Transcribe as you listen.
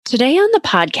Today on the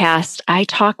podcast, I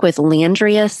talk with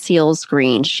Landria Seals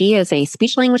Green. She is a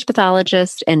speech language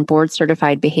pathologist and board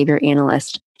certified behavior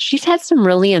analyst. She's had some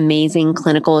really amazing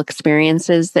clinical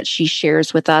experiences that she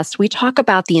shares with us. We talk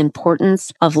about the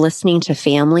importance of listening to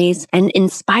families, an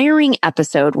inspiring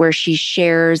episode where she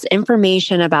shares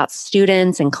information about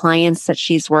students and clients that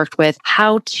she's worked with,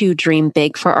 how to dream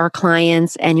big for our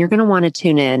clients. And you're going to want to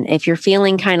tune in. If you're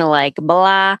feeling kind of like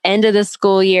blah, end of the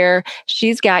school year,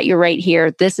 she's got you right here.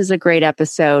 This is a great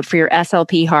episode for your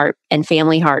SLP heart and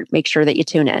family heart. Make sure that you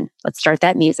tune in. Let's start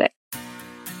that music.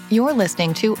 You're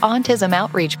listening to Autism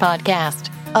Outreach Podcast,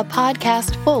 a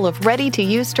podcast full of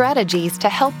ready-to-use strategies to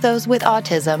help those with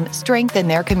autism strengthen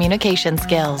their communication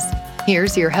skills.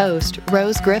 Here's your host,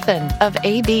 Rose Griffin of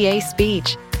ABA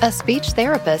Speech, a speech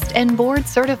therapist and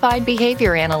board-certified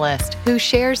behavior analyst who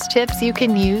shares tips you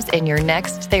can use in your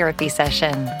next therapy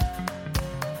session.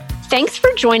 Thanks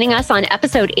for joining us on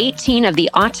episode 18 of the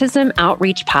Autism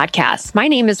Outreach Podcast. My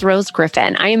name is Rose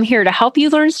Griffin. I am here to help you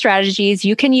learn strategies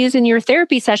you can use in your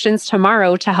therapy sessions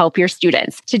tomorrow to help your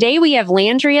students. Today, we have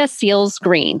Landria Seals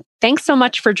Green. Thanks so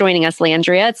much for joining us,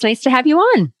 Landria. It's nice to have you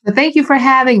on. Well, thank you for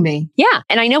having me. Yeah.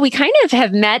 And I know we kind of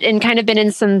have met and kind of been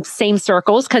in some same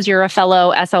circles because you're a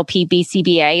fellow SLP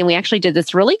BCBA. And we actually did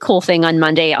this really cool thing on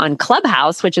Monday on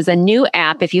Clubhouse, which is a new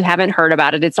app. If you haven't heard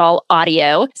about it, it's all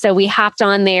audio. So we hopped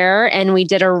on there and we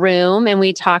did a room and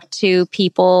we talked to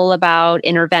people about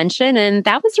intervention. And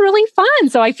that was really fun.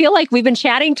 So I feel like we've been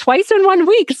chatting twice in 1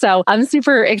 week. So I'm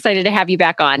super excited to have you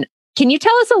back on. Can you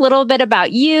tell us a little bit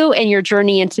about you and your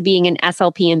journey into being an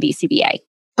SLP and BCBA?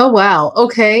 Oh, wow.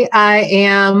 Okay. I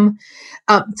am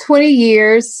 20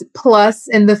 years plus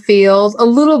in the field, a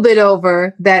little bit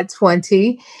over that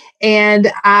 20.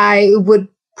 And I would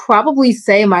probably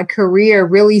say my career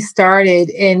really started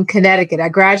in Connecticut. I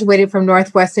graduated from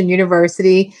Northwestern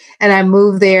University and I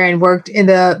moved there and worked in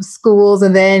the schools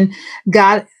and then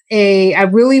I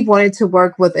really wanted to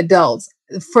work with adults.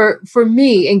 For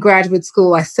me in graduate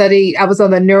school, I was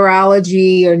on the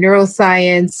neurology or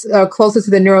neuroscience, closer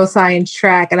to the neuroscience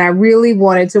track, and I really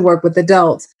wanted to work with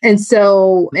adults. And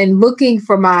so, in looking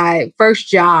for my first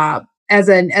job as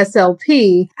an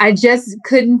SLP, I just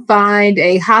couldn't find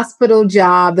a hospital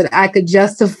job that I could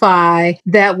justify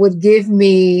that would give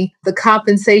me the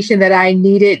compensation that I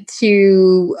needed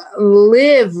to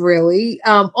live really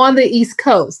on the East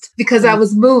Coast because I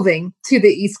was moving to the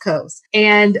East Coast.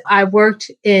 And I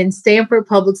worked in Stamford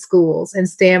Public Schools in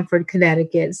Stamford,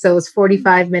 Connecticut. So it's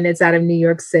 45 minutes out of New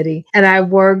York City. And I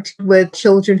worked with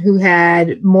children who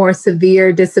had more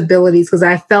severe disabilities because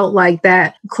I felt like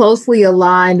that closely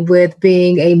aligned with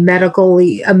being a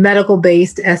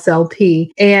medical-based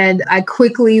SLP. And I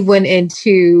quickly went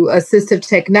into assistive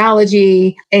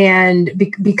technology and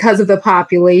because of the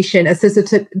population,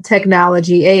 assistive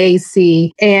technology,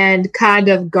 AAC, and kind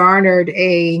of garnered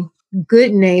a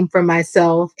good name for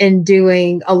myself in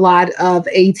doing a lot of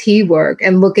AT work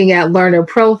and looking at learner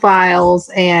profiles.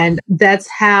 And that's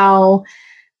how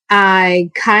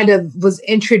I kind of was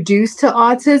introduced to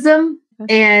autism.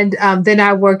 And then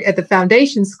I worked at the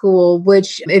foundation school,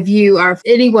 which if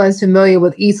anyone's familiar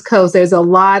with East Coast, there's a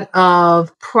lot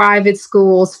of private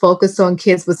schools focused on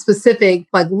kids with specific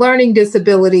like learning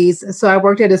disabilities. So I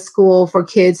worked at a school for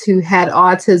kids who had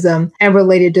autism and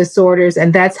related disorders.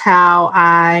 And that's how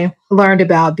I learned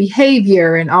about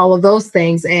behavior and all of those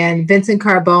things. And Vincent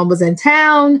Carbone was in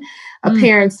town. A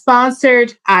parent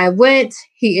sponsored. I went,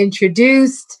 he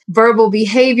introduced verbal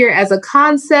behavior as a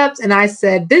concept. And I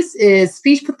said, this is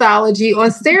speech pathology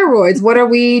on steroids. What are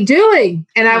we doing?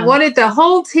 And I wanted the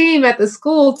whole team at the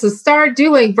school to start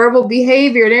doing verbal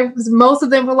behavior. And most of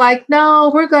them were like,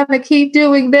 no, we're going to keep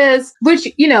doing this, which,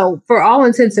 for all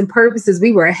intents and purposes,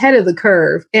 we were ahead of the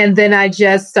curve. And then I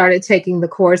just started taking the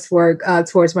coursework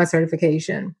towards my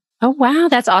certification. Oh, wow.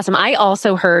 That's awesome. I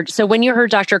also heard, so when you heard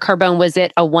Dr. Carbone, was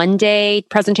it a 1-day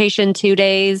presentation, 2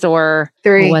 days, or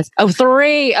 3?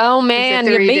 3. Oh, man,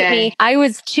 you beat me. I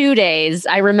was 2 days.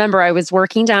 I remember I was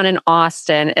working down in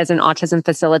Austin as an autism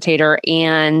facilitator,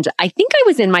 and I think I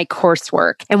was in my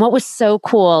coursework. And what was so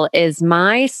cool is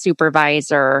my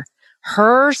supervisor,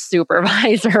 her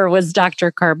supervisor was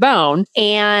Dr. Carbone.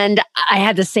 And I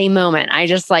had the same moment. I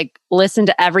just listened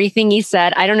to everything he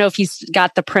said. I don't know if you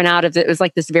got the printout of it. It was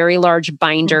like this very large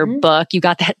binder book. You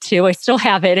got that too. I still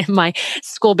have it in my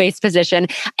school-based position.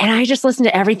 And I just listened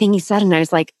to everything he said. And I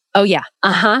was like, Oh, yeah.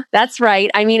 That's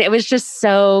right. I mean, it was just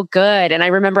so good. And I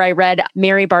remember I read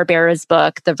Mary Barbera's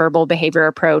book, The Verbal Behavior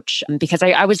Approach, because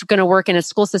I was going to work in a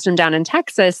school system down in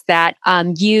Texas that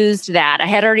used that. I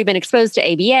had already been exposed to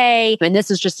ABA, and this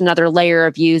was just another layer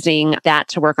of using that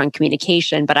to work on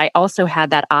communication. But I also had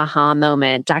that aha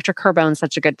moment. Dr. Kerbone's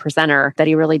such a good presenter that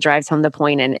he really drives home the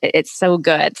point, and it's so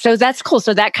good. So that's cool.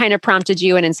 So that kind of prompted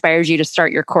you and inspires you to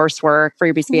start your coursework for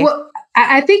your BCBA? Well,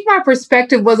 I think my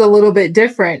perspective was a little bit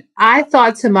different. I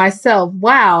thought to myself,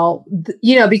 wow,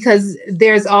 because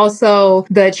there's also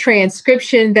the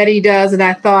transcription that he does. And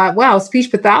I thought, wow, speech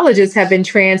pathologists have been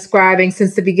transcribing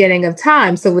since the beginning of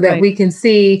time so that we can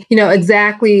see,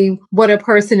 exactly what a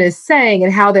person is saying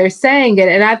and how they're saying it.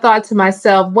 And I thought to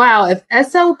myself, wow, if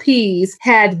SLPs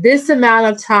had this amount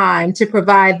of time to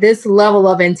provide this level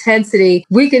of intensity,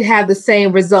 we could have the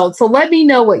same results. So let me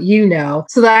know what you know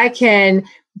so that I can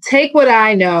take what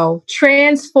I know,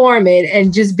 transform it,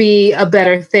 and just be a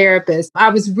better therapist. I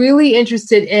was really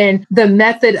interested in the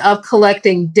method of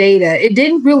collecting data. It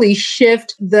didn't really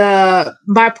shift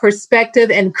my perspective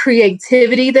and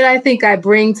creativity that I think I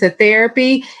bring to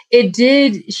therapy. It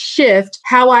did shift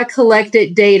how I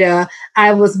collected data.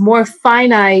 I was more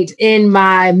finite in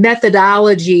my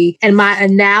methodology and my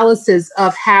analysis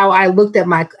of how I looked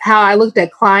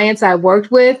at clients I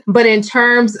worked with. But in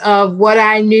terms of what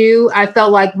I knew, I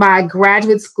felt like my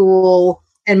graduate school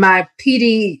and my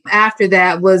PD after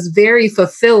that was very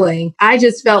fulfilling. I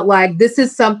just felt like this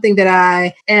is something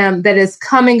that is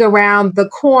coming around the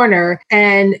corner.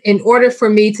 And in order for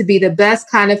me to be the best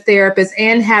kind of therapist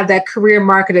and have that career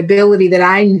marketability that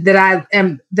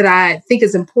I think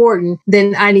is important,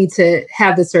 then I need to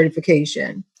have the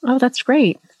certification. Oh, that's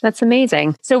great. That's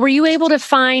amazing. So were you able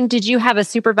to did you have a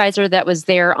supervisor that was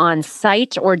there on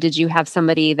site, or did you have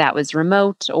somebody that was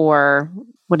remote, or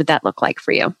what did that look like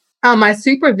for you? My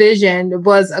supervision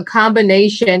was a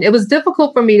combination. It was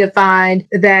difficult for me to find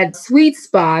that sweet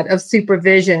spot of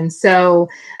supervision. So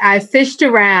I fished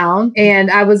around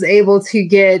and I was able to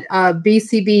get a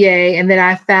BCBA. And then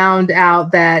I found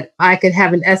out that I could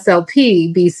have an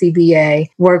SLP BCBA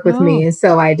work with me. And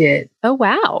so I did. Oh,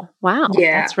 wow. Wow.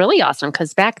 Yeah. That's really awesome.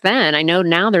 Because back then, I know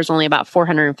now there's only about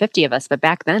 450 of us, but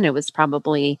back then it was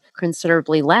probably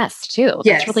considerably less too.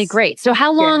 That's really great. So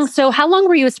how long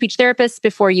were you a speech therapist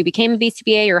before you became a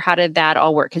BCBA, or how did that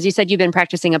all work? Because you said you've been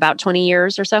practicing about 20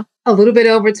 years or so? A little bit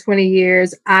over 20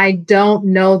 years. I don't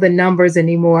know the numbers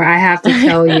anymore, I have to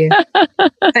tell you.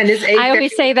 And it's I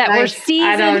always say that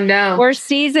we're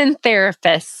seasoned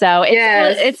therapists. So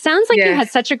it sounds like you had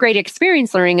such a great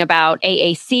experience learning about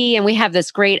AAC. And we have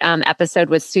this great episode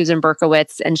with Susan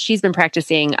Berkowitz, and she's been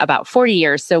practicing about 40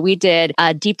 years. So we did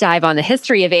a deep dive on the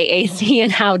history of AAC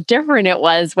and how different it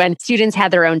was when students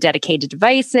had their own dedicated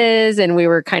devices. And we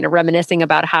were kind of reminiscing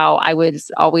about how I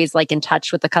was always in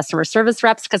touch with the customer service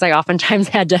reps because I oftentimes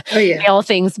had to mail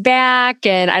things back.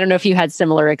 And I don't know if you had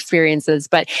similar experiences,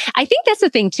 but I think that's the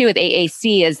thing too with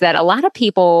AAC is that a lot of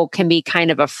people can be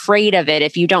kind of afraid of it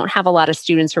if you don't have a lot of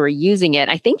students who are using it.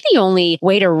 I think the only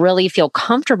way to really feel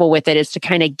comfortable with it is to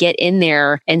kind of get in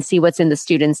there and see what's in the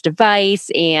student's device.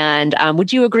 And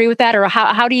would you agree with that? Or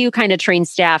how do you kind of train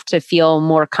staff to feel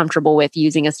more comfortable with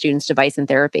using a student's device in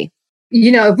therapy?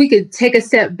 If we could take a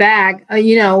step back,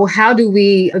 how do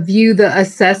we view the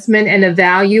assessment and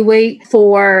evaluate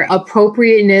for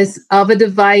appropriateness of a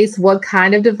device? What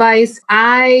kind of device?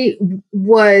 I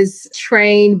was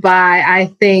trained by,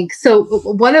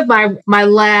 one of my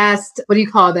last, what do you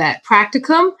call that?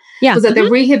 Practicum was at the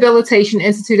Rehabilitation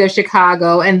Institute of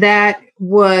Chicago. And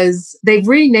they've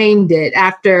renamed it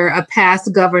after a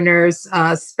past governor's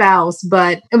spouse,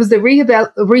 but it was the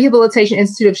Rehabilitation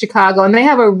Institute of Chicago, and they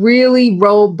have a really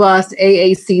robust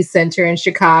AAC center in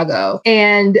Chicago.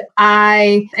 And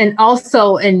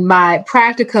also in my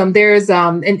practicum, there's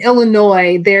in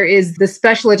Illinois, there is the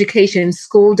special education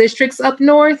school districts up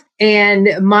north. And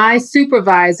my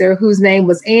supervisor, whose name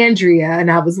was Andrea,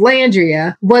 and I was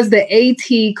Landria, was the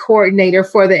AT coordinator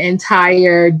for the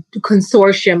entire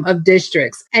consortium of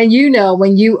districts. And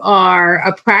when you are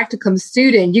a practicum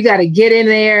student, you got to get in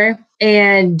there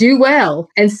and do well.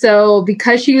 And so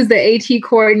because she was the AT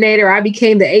coordinator, I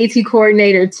became the AT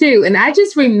coordinator too. And I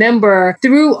just remember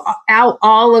throughout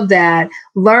all of that,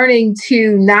 learning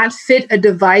to not fit a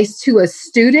device to a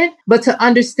student, but to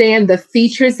understand the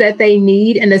features that they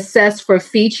need and assess for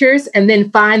features and then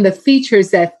find the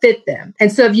features that fit them.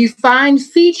 And so if you find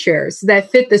features that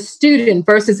fit the student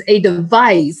versus a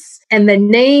device, and the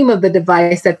name of the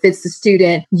device that fits the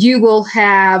student, you will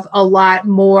have a lot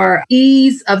more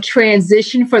ease of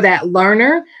transition for that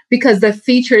learner because the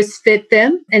features fit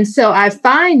them. And so I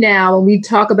find now when we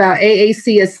talk about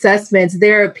AAC assessments,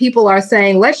 people are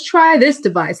saying, let's try this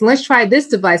device, let's try this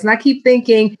device. And I keep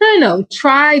thinking, no,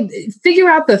 figure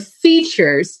out the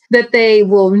features that they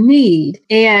will need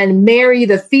and marry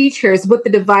the features with the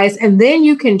device. And then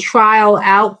you can trial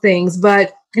out things.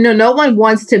 But no one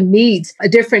wants to meet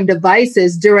different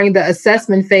devices during the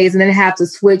assessment phase and then have to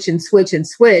switch and switch and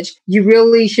switch. You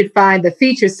really should find the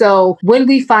features. So when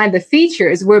we find the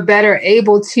features, we're better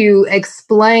able to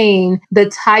explain the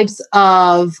types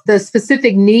of the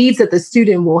specific needs that the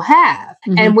student will have.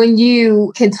 Mm-hmm. And when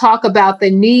you can talk about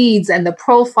the needs and the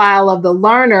profile of the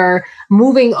learner,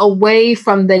 moving away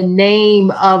from the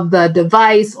name of the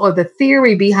device or the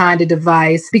theory behind a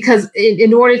device, because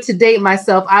in order to date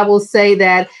myself, I will say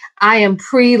that I am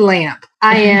pre-LAMP.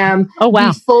 I am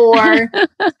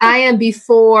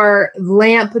before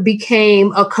LAMP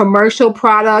became a commercial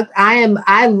product.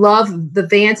 I love the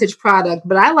Vantage product,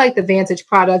 but I like the Vantage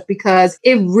product because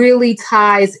it really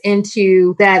ties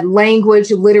into that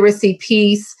language literacy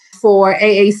piece for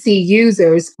AAC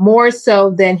users more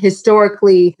so than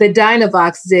historically the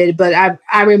Dynavox did. But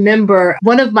I remember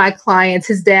one of my clients,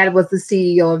 his dad was the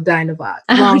CEO of Dynavox.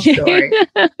 Long story.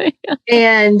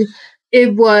 And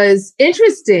it was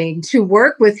interesting to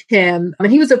work with him. I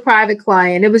mean, he was a private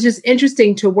client. It was just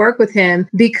interesting to work with him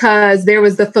because there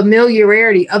was the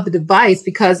familiarity of the device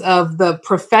because of the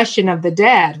profession of the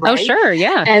dad, right? Oh, sure.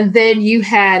 Yeah. And then you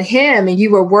had him and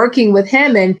you were working with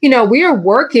him. And, we are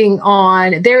working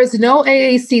on, there is no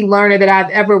AAC learner that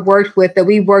I've ever worked with that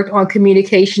we worked on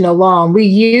communication alone. We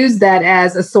use that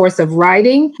as a source of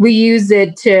writing. We use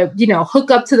it to,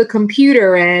 hook up to the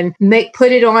computer and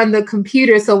put it on the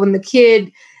computer. So when the kid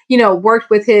worked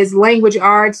with his language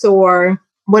arts or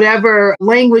whatever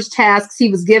language tasks he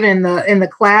was given in the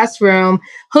classroom,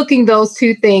 hooking those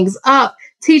two things up,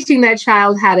 teaching that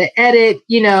child how to edit,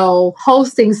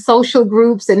 hosting social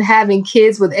groups and having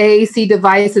kids with AAC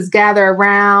devices gather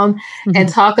around and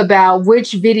talk about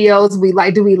which videos we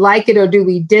like. Do we like it or do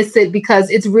we diss it? Because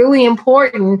it's really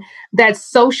important. That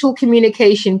social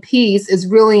communication piece is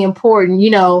really important.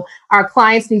 Our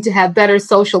clients need to have better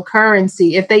social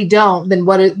currency. If they don't, then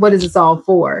what is this all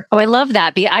for? Oh, I love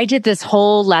that. I did this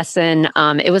whole lesson.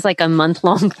 It was like a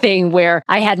month-long thing where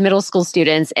I had middle school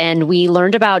students and we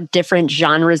learned about different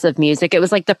genres of music. It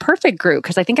was like the perfect group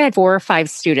because I think I had 4 or 5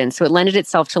 students. So it lended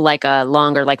itself to like a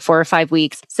longer, like 4 or 5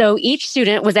 weeks. So each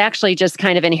student was actually just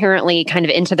kind of inherently kind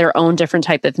of into their own different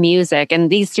type of music. And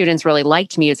these students really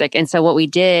liked music. And so what we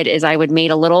did is I would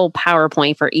make a little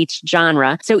PowerPoint for each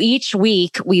genre. So each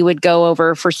week we would go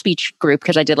over for speech group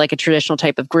because I did like a traditional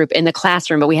type of group in the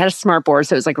classroom, but we had a smart board.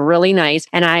 So it was like really nice.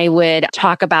 And I would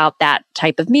talk about that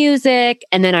type of music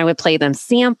and then I would play them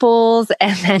samples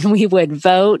and then we would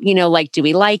vote, like, do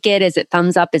we like it? Is it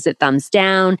thumbs up? Is it thumbs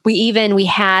down?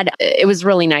 It was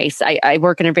really nice. I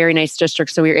work in a very nice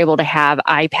district. So we were able to have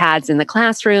iPads in the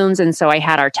classrooms. And so I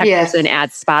had our tech person add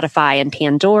Spotify and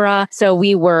Pandora. So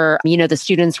we were, the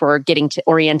students were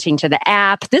orienting to the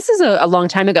app. This is a long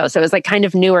time ago. So it was like kind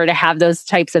of newer to have those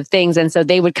types of things. And so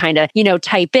they would kind of,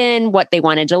 type in what they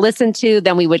wanted to listen to.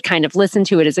 Then we would kind of listen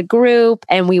to it as a group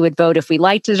and we would vote if we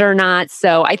liked it or not.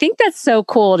 So I think that's so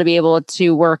cool to be able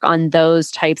to work on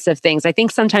those types of things. I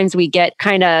think sometimes we get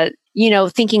kind of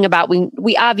thinking about,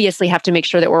 we obviously have to make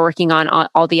sure that we're working on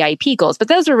all the IP goals, but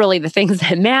those are really the things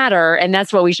that matter. And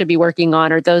that's what we should be working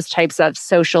on, are those types of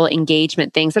social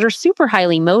engagement things that are super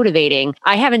highly motivating.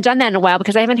 I haven't done that in a while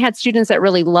because I haven't had students that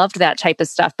really loved that type of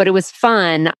stuff, but it was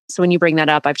fun. So when you bring that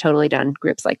up, I've totally done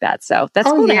groups like that. So that's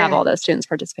cool to have all those students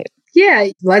participate. Yeah,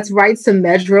 let's write some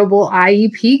measurable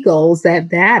IEP goals that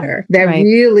matter, that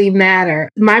really matter.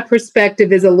 My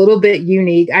perspective is a little bit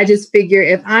unique. I just figure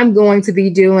if I'm going to be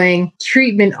doing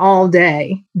treatment all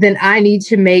day, then I need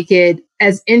to make it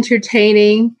as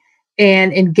entertaining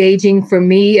and engaging for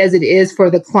me as it is for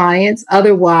the clients.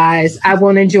 Otherwise, I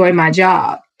won't enjoy my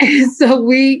job. So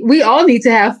we all need to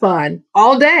have fun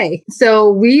all day.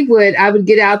 So I would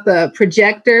get out the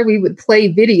projector. We would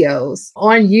play videos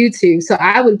on YouTube. So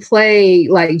I would play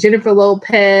like Jennifer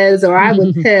Lopez, or I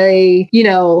would play,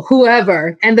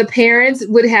 whoever. And the parents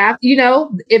would have,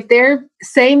 if their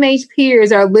same age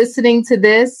peers are listening to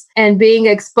this and being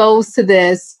exposed to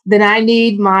this, then I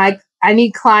need my I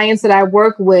need clients that I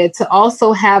work with to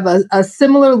also have a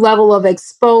similar level of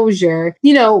exposure,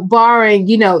 barring,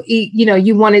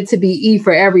 you want it to be E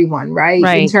for everyone, right?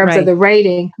 In terms of the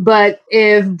rating. But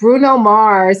if Bruno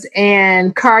Mars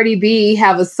and Cardi B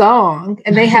have a song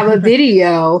and they have a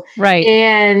video,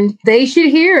 and they should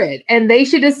hear it and they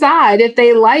should decide if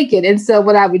they like it. And so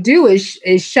what I would do is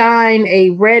shine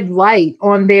a red light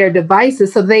on their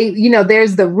devices. So they,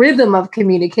 there's the rhythm of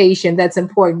communication that's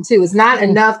important too. It's not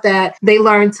enough that they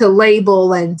learn to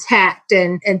label and tact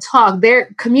and talk.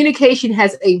 Their communication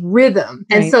has a rhythm.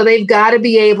 And so they've got to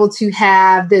be able to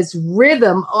have this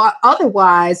rhythm, or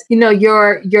otherwise,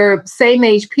 your same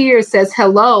age peer says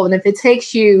hello. And if it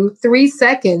takes you 3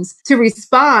 seconds to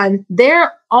respond,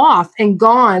 they're off and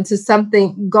gone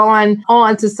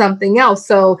on to something else.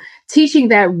 So teaching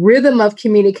that rhythm of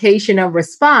communication of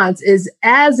response is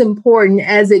as important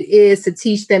as it is to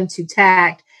teach them to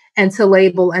tact and to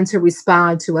label and to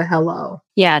respond to a hello.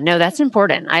 Yeah, no, that's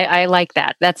important. I like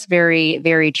that. That's very,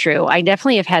 very true. I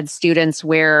definitely have had students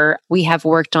where we have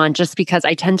worked on, just because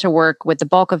I tend to work with the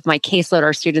bulk of my caseload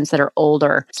are students that are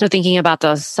older. So thinking about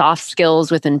the soft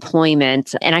skills with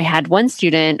employment. And I had one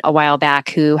student a while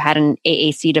back who had an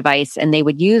AAC device and they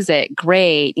would use it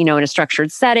great, in a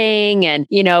structured setting and,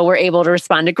 were able to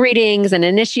respond to greetings and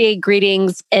initiate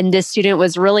greetings. And this student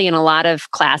was really in a lot of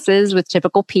classes with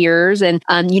typical peers. And,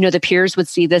 the peers would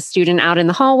see this student out in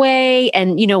the hallway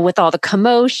and, with all the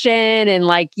commotion and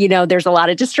there's a lot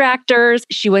of distractors,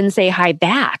 she wouldn't say hi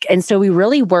back. And so we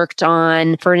really worked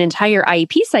on, for an entire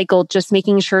IEP cycle, just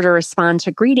making sure to respond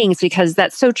to greetings, because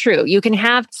that's so true. You can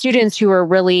have students who are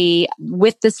really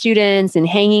with the students and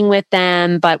hanging with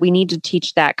them, but we need to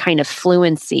teach that kind of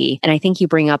fluency. And I think you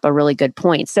bring up a really good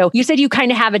point. So you said you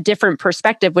kind of have a different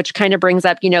perspective, which kind of brings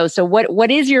up, so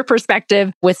what is your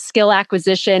perspective with skill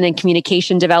acquisition and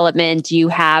communication development? Do you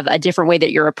have a different way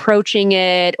that you're approaching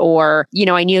it? Or,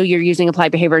 I know you're using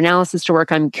applied behavior analysis to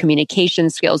work on communication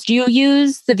skills. Do you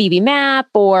use the VB-MAP,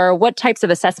 or what types of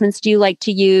assessments do you like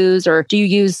to use? Or do you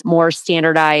use more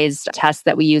standardized tests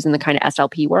that we use in the kind of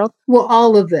SLP world? Well,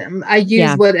 all of them. I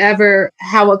use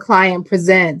how a client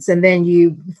presents, and then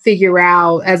you figure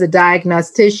out as a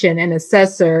diagnostician and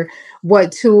assessor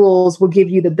what tools will give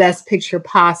you the best picture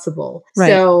possible.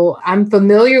 So I'm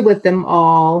familiar with them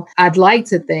all, I'd like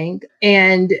to think.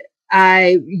 And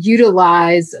I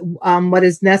utilize what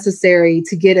is necessary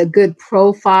to get a good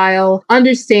profile,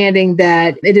 understanding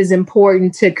that it is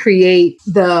important to create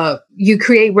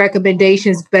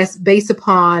recommendations based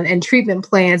upon and treatment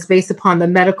plans based upon the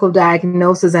medical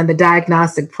diagnosis and the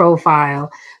diagnostic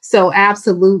profile. So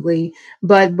absolutely.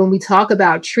 But when we talk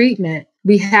about treatment,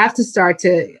 we have to start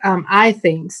to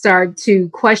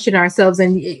question ourselves.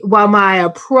 And while my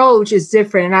approach is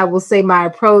different, and I will say my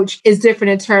approach is different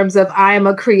in terms of I am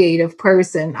a creative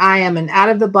person. I am an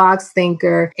out-of-the-box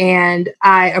thinker, and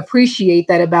I appreciate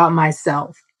that about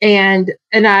myself. But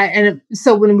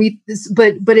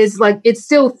it's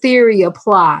still theory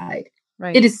applied.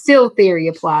 Right. It is still theory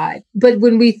applied. But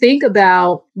when we think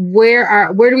about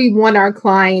where do we want our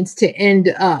clients to end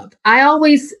up, I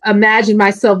always imagine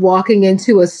myself walking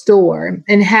into a store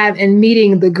and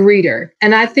meeting the greeter.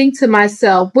 And I think to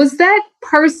myself, was that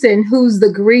person who's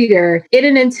the greeter in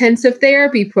an intensive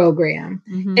therapy program?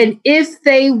 Mm-hmm. And if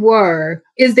they were,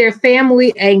 is their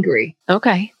family angry?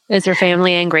 Okay. Is their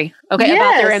family angry? Okay, yes.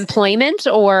 About their employment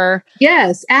or?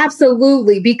 Yes,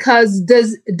 absolutely. Because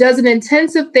does an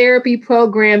intensive therapy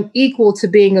program equal to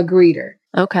being a greeter?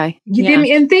 Okay. You get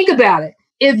me? And think about it.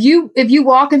 If you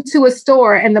walk into a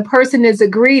store and the person is a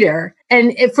greeter,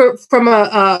 and from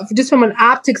an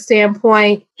optic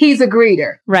standpoint, he's a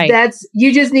greeter. Right.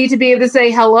 You just need to be able to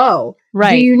say hello.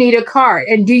 Right. Do you need a cart?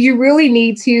 And do you really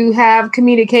need to have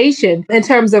communication in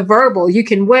terms of verbal? You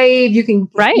can wave, you can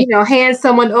hand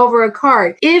someone over a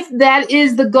cart. If that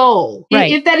is the goal,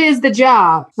 if that is the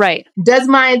job, does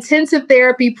my intensive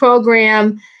therapy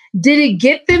program, did it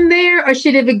get them there, or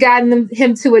should it have gotten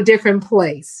him to a different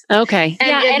place? Okay.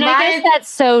 And I guess that's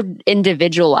so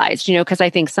individualized, because I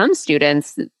think some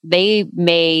students,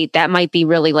 that might be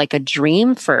really like a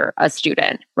dream for a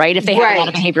student, right? If they have a lot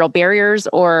of behavioral barriers,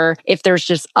 or if there's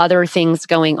just other things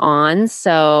going on.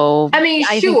 So I think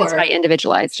it's quite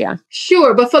individualized. Yeah.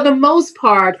 Sure. But for the most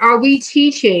part, are we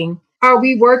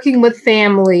working with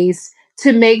families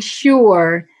to make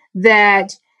sure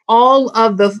that all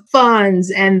of the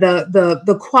funds and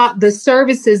the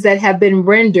services that have been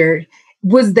rendered,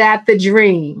 was that the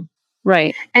dream?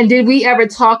 Right. And did we ever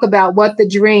talk about what the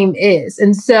dream is?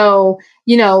 And so,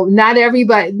 not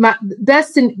everybody, my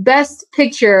best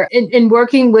picture in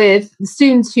working with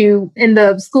students who in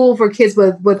the School for Kids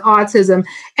with Autism.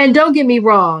 And don't get me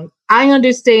wrong, I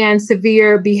understand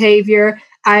severe behavior.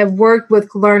 I've worked with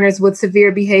learners with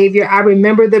severe behavior. I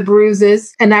remember the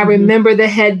bruises and I remember the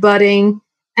headbutting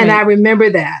and I remember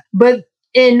that. But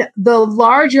in the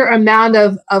larger amount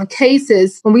of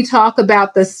cases, when we talk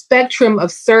about the spectrum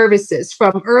of services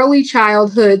from early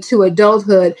childhood to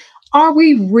adulthood, are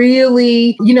we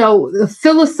really, the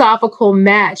philosophical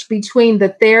match between the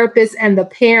therapist and the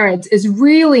parents is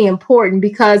really important,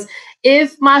 because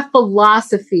if my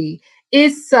philosophy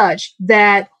is such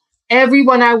that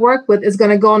everyone I work with is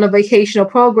going to go on a vocational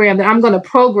program, then I'm going to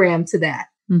program to that.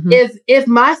 If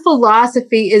my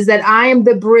philosophy is that I am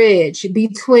the bridge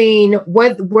between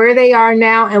where they are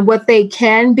now and what they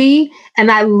can be, and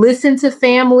I listen to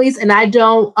families and I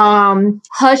don't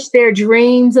hush their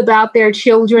dreams about their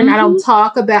children. I don't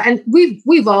talk about, and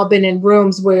we've all been in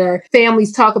rooms where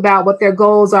families talk about what their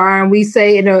goals are, and we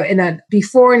say in a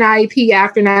before an IEP,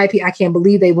 after an IEP, I can't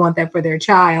believe they want that for their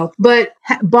child. But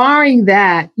barring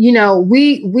that,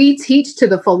 we teach to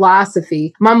the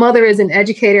philosophy. My mother is an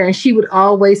educator, and she would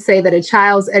always say that a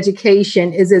child's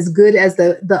education is as good as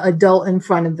the adult in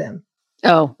front of them.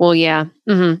 Oh, well, yeah,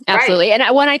 absolutely. Right.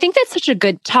 And I think that's such a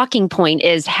good talking point,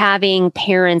 is having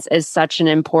parents as such an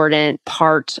important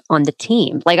part on the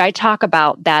team. Like, I talk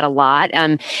about that a lot.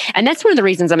 And that's one of the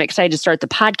reasons I'm excited to start the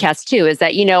podcast too, is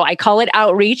that, I call it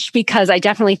outreach because I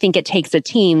definitely think it takes a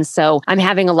team. So I'm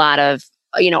having a lot of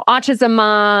autism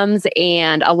moms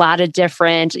and a lot of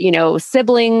different,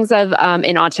 siblings of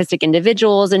in autistic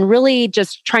individuals, and really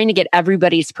just trying to get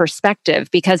everybody's perspective.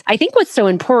 Because I think what's so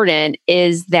important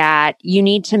is that you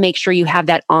need to make sure you have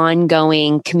that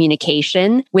ongoing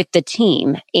communication with the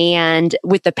team and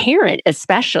with the parent,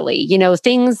 especially,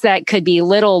 things that could be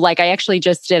little, like I actually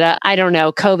just did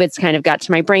COVID's kind of got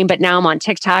to my brain, but now I'm on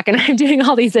TikTok and I'm doing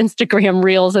all these Instagram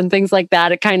reels and things like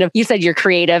that. It kind of, you said you're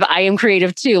creative. I am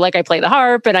creative too. Like, I play the harp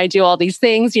and I do all these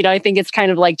things. I think it's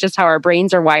kind of like just how our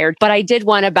brains are wired. But I did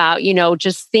one about,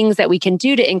 just things that we can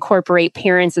do to incorporate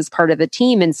parents as part of the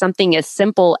team. And something as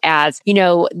simple as,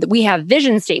 we have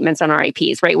vision statements on our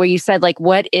IEPs, right? Where you said, like,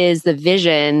 what is the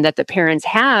vision that the parents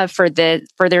have for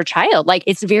their child? Like,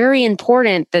 it's very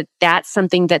important that that's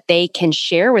something that they can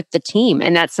share with the team.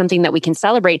 And that's something that we can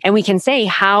celebrate. And we can say,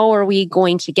 how are we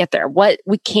going to get there? What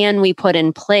can we put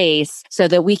in place so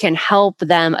that we can help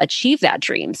them achieve that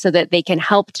dream, so that they can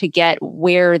help to get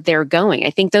where they're going? I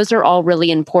think those are all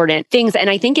really important things. And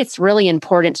I think it's really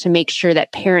important to make sure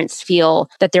that parents feel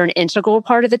that they're an integral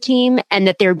part of the team and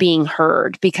that they're being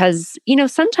heard. Because,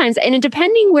 sometimes, and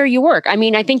depending where you work,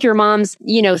 I think your mom's,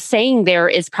 saying there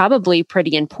is probably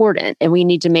pretty important. And we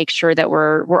need to make sure that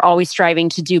we're always striving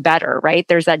to do better, right?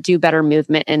 There's that do better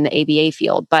movement in the ABA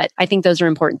field. But I think those are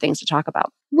important things to talk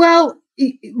about. Well,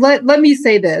 let me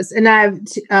say this, and I've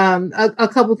a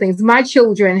couple things. My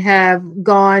children have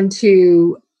gone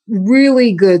to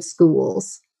really good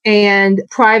schools, and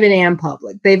private and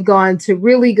public. They've gone to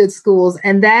really good schools.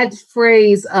 And that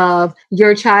phrase of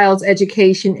your child's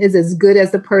education is as good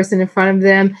as the person in front of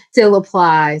them still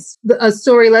applies. A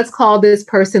story, let's call this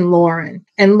person Lauren.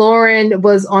 And Lauren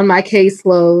was on my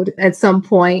caseload at some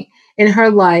point in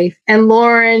her life. And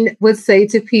Lauren would say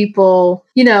to people,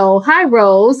 hi,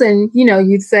 Rose. And,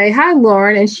 you'd say, hi,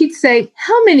 Lauren. And she'd say,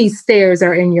 how many stairs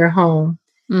are in your home?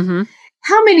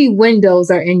 How many windows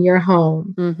are in your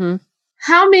home?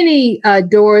 How many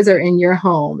doors are in your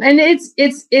home? And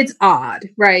it's odd,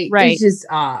 right? It's just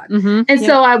odd.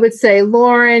 So I would say,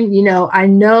 Lauren, I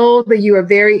know that you are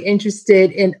very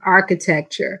interested in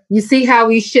architecture. You see how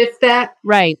we shift that?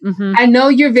 Right. I know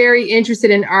you're very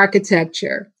interested in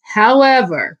architecture.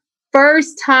 However,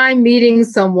 first time meeting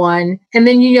someone, and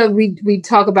then, we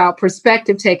talk about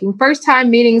perspective taking. First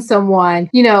time meeting someone,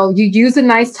 you use a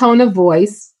nice tone of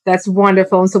voice. That's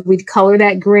wonderful. And so we'd color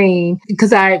that green,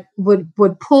 because I would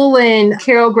pull in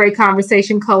Carol Gray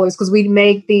conversation colors, because we'd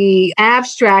make the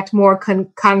abstract more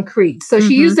concrete. So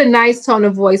she used a nice tone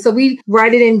of voice. So we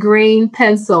write it in green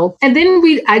pencil. And then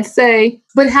I'd say,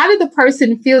 but how did the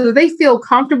person feel? Do they feel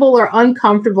comfortable or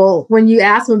uncomfortable when you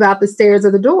ask them about the stairs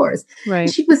or the doors? Right.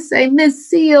 She would say, Miss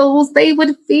Seals, they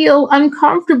would feel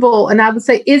uncomfortable. And I would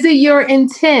say, is it your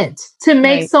intent to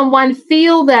make someone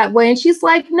feel that way? And she's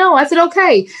like, no. I said,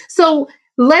 okay. So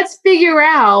let's figure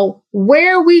out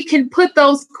where we can put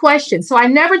those questions. So I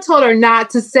never told her not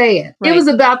to say it. Right. It was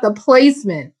about the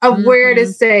placement of where to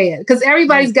say it, because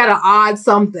everybody's got to odd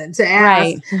something to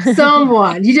ask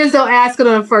someone. You just don't ask it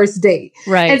on a first date.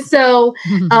 Right. And so,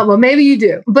 well, maybe you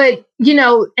do. But,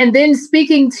 and then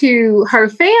speaking to her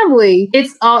family,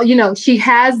 it's all, she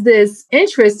has this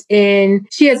interest in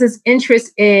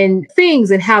things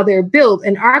and how they're built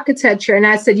and architecture. And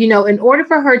I said, in order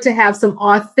for her to have some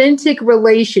authentic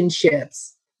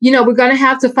relationships we're going to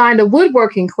have to find a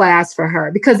woodworking class for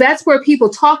her, because that's where people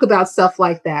talk about stuff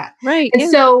like that. Right. And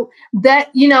so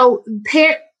that,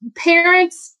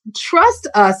 parents trust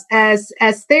us as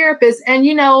therapists,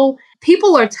 and,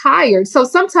 people are tired. So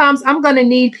sometimes I'm going to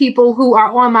need people who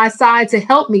are on my side to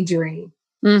help me dream.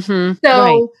 Mm-hmm.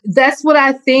 So that's what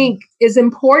I think is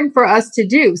important for us to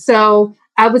do. So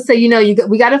I would say,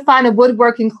 we got to find a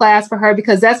woodworking class for her,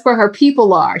 because that's where her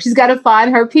people are. She's got to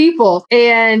find her people,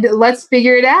 and let's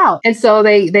figure it out. And so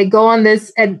they go on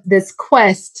this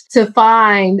quest to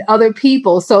find other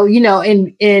people. So,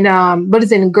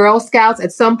 in Girl Scouts,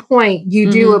 at some point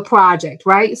you do a project,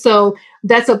 right? So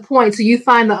that's a point. So you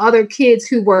find the other kids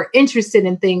who were interested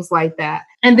in things like that.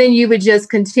 And then you would just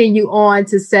continue on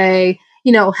to say,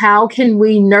 how can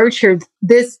we nurture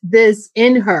this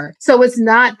in her? So it's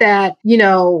not that,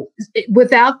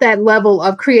 without that level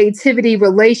of creativity,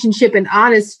 relationship, and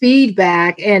honest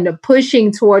feedback, and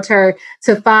pushing towards her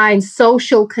to find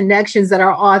social connections that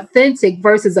are authentic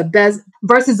versus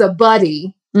a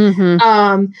buddy,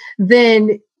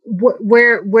 then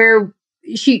where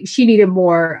she needed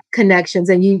more connections.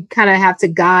 And you kind of have to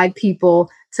guide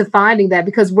people to finding that,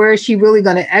 because where is she really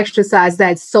going to exercise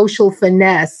that social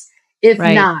finesse, if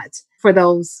not for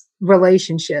those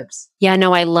relationships? Yeah,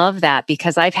 no, I love that,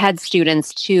 because I've had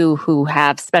students too who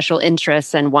have special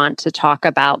interests and want to talk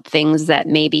about things that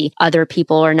maybe other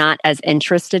people are not as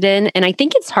interested in. And I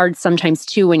think it's hard sometimes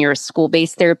too when you're a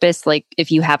school-based therapist, like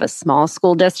if you have a small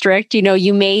school district,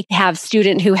 you may have a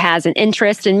student who has an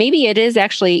interest, and maybe it is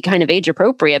actually kind of age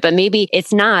appropriate, but maybe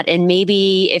it's not. And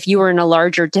maybe if you were in a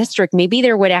larger district, maybe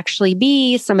there would actually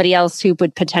be somebody else who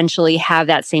would potentially have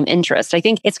that same interest. I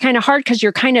think it's kind of hard because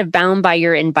you're kind of bound by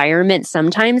your environment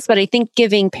sometimes, but I think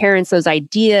giving parents those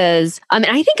ideas, and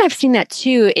I think I've seen that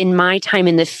too in my time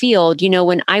in the field.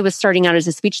 When I was starting out as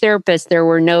a speech therapist, there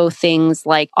were no things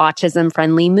like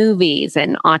autism-friendly movies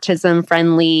and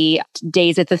autism-friendly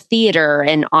days at the theater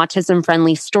and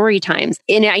autism-friendly story times.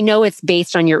 And I know it's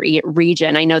based on your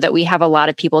region. I know that we have a lot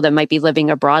of people that might be living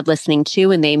abroad listening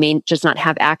too, and they may just not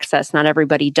have access. Not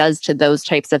everybody does to those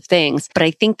types of things. But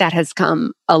I think that has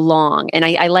come along. And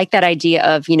I like that idea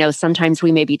of, sometimes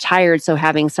we may be tired, so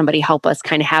having somebody help us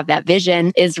kind of have that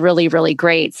vision is really, really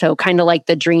great. So kind of like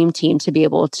the dream team, to be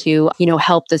able to,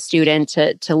 help the student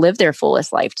to live their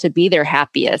fullest life, to be their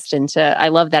happiest. And I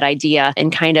love that idea,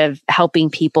 and kind of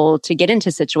helping people to get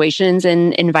into situations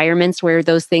and environments where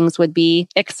those things would be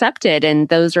accepted. And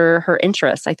those are her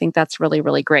interests. I think that's really,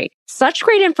 really great. Such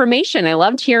great information. I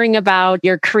loved hearing about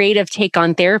your creative take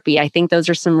on therapy. I think those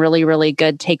are some really, really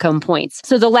good take-home points.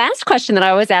 So the last question that I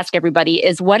always ask everybody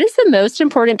is, what is the most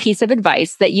important piece of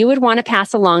advice that you would want to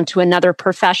pass along to another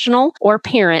professional or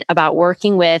parent about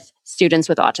working with students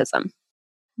with autism?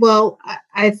 Well,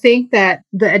 I think that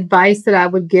the advice that I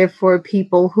would give for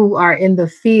people who are in the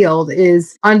field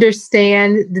is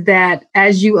understand that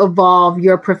as you evolve,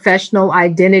 your professional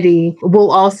identity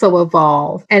will also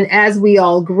evolve. And as we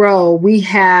all grow, we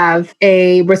have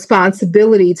a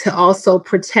responsibility to also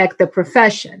protect the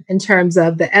profession in terms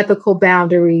of the ethical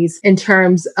boundaries, in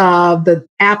terms of the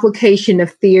application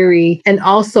of theory, and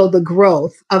also the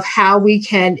growth of how we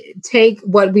can take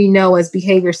what we know as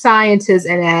behavior scientists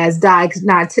and as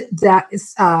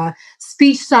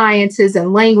speech sciences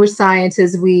and language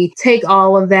sciences. We take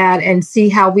all of that and see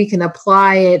how we can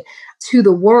apply it to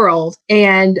the world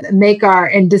and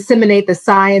disseminate the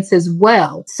science as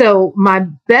well. So my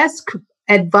best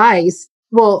advice,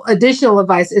 additional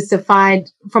advice, is to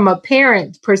find, from a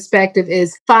parent perspective,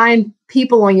 is find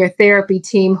people on your therapy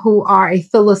team who are a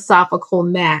philosophical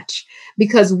match.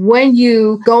 Because when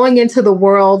you going into the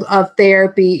world of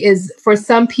therapy is, for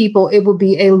some people, it will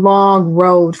be a long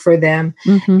road for them.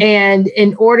 And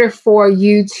in order for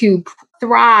you to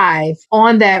thrive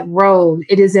on that road,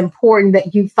 it is important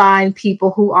that you find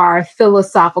people who are a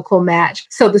philosophical match.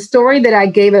 So the story that I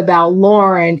gave about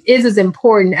Lauren is as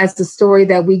important as the story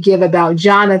that we give about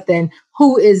Jonathan,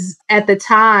 who is at the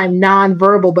time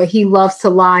nonverbal, but he loves to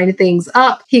line things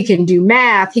up. He can do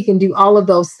math. He can do all of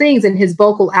those things. And his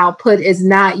vocal output has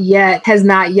not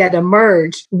yet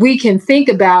emerged. We can think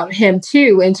about him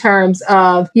too in terms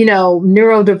of,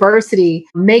 neurodiversity,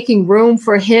 making room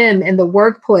for him in the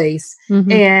workplace.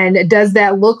 And does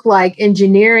that look like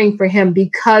engineering for him,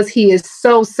 because he is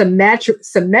so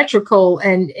symmetrical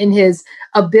and in his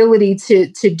ability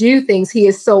to do things. He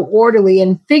is so orderly,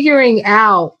 and figuring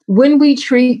out, when we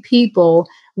treat people,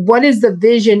 what is the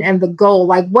vision and the goal?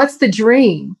 Like, what's the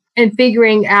dream? And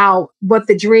figuring out what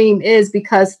the dream is,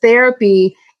 because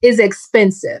therapy is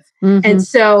expensive. And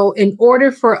so in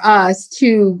order for us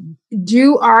to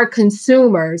do our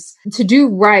consumers, to do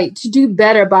right, to do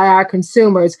better by our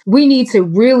consumers, we need to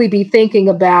really be thinking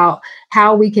about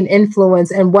how we can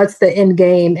influence and what's the end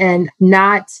game, and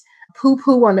not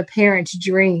poo-poo on the parent's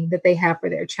dream that they have for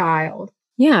their child.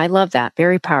 Yeah, I love that.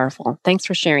 Very powerful. Thanks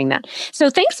for sharing that. So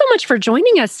thanks so much for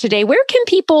joining us today. Where can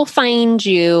people find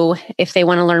you if they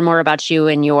want to learn more about you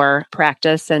and your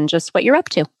practice and just what you're up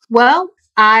to? Well,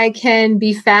 I can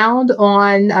be found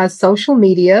on social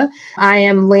media. I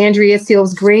am Landria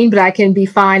Seals Green, but I can be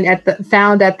found at the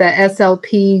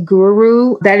SLP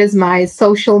Guru. That is my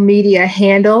social media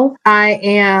handle. I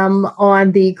am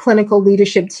on the clinical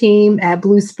leadership team at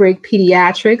Blue Sprig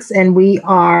Pediatrics, and we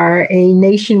are a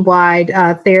nationwide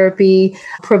therapy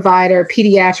provider,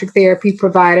 pediatric therapy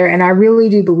provider. And I really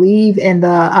do believe in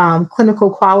the clinical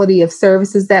quality of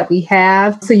services that we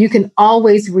have. So you can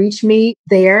always reach me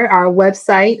there. Our website,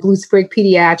 we're Blue Sprig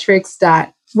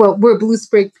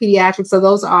Pediatrics. So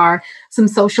those are some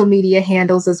social media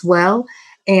handles as well.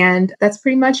 And that's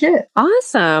pretty much it.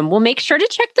 Awesome. Well, make sure to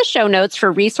check the show notes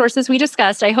for resources we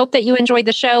discussed. I hope that you enjoyed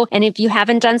the show. And if you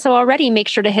haven't done so already, make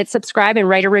sure to hit subscribe and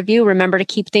write a review. Remember to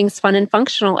keep things fun and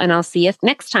functional. And I'll see you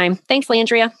next time. Thanks,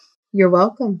 Landria. You're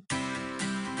welcome.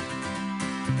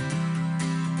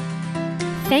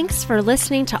 Thanks for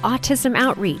listening to Autism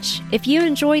Outreach. If you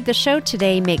enjoyed the show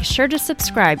today, make sure to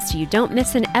subscribe so you don't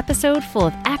miss an episode full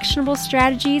of actionable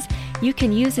strategies you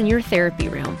can use in your therapy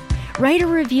room. Write a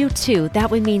review too. That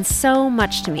would mean so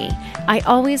much to me. I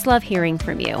always love hearing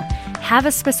from you. Have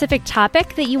a specific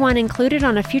topic that you want included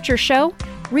on a future show?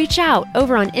 Reach out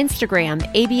over on Instagram,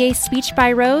 ABA Speech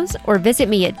by Rose, or visit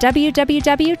me at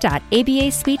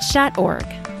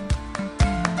www.abaspeech.org.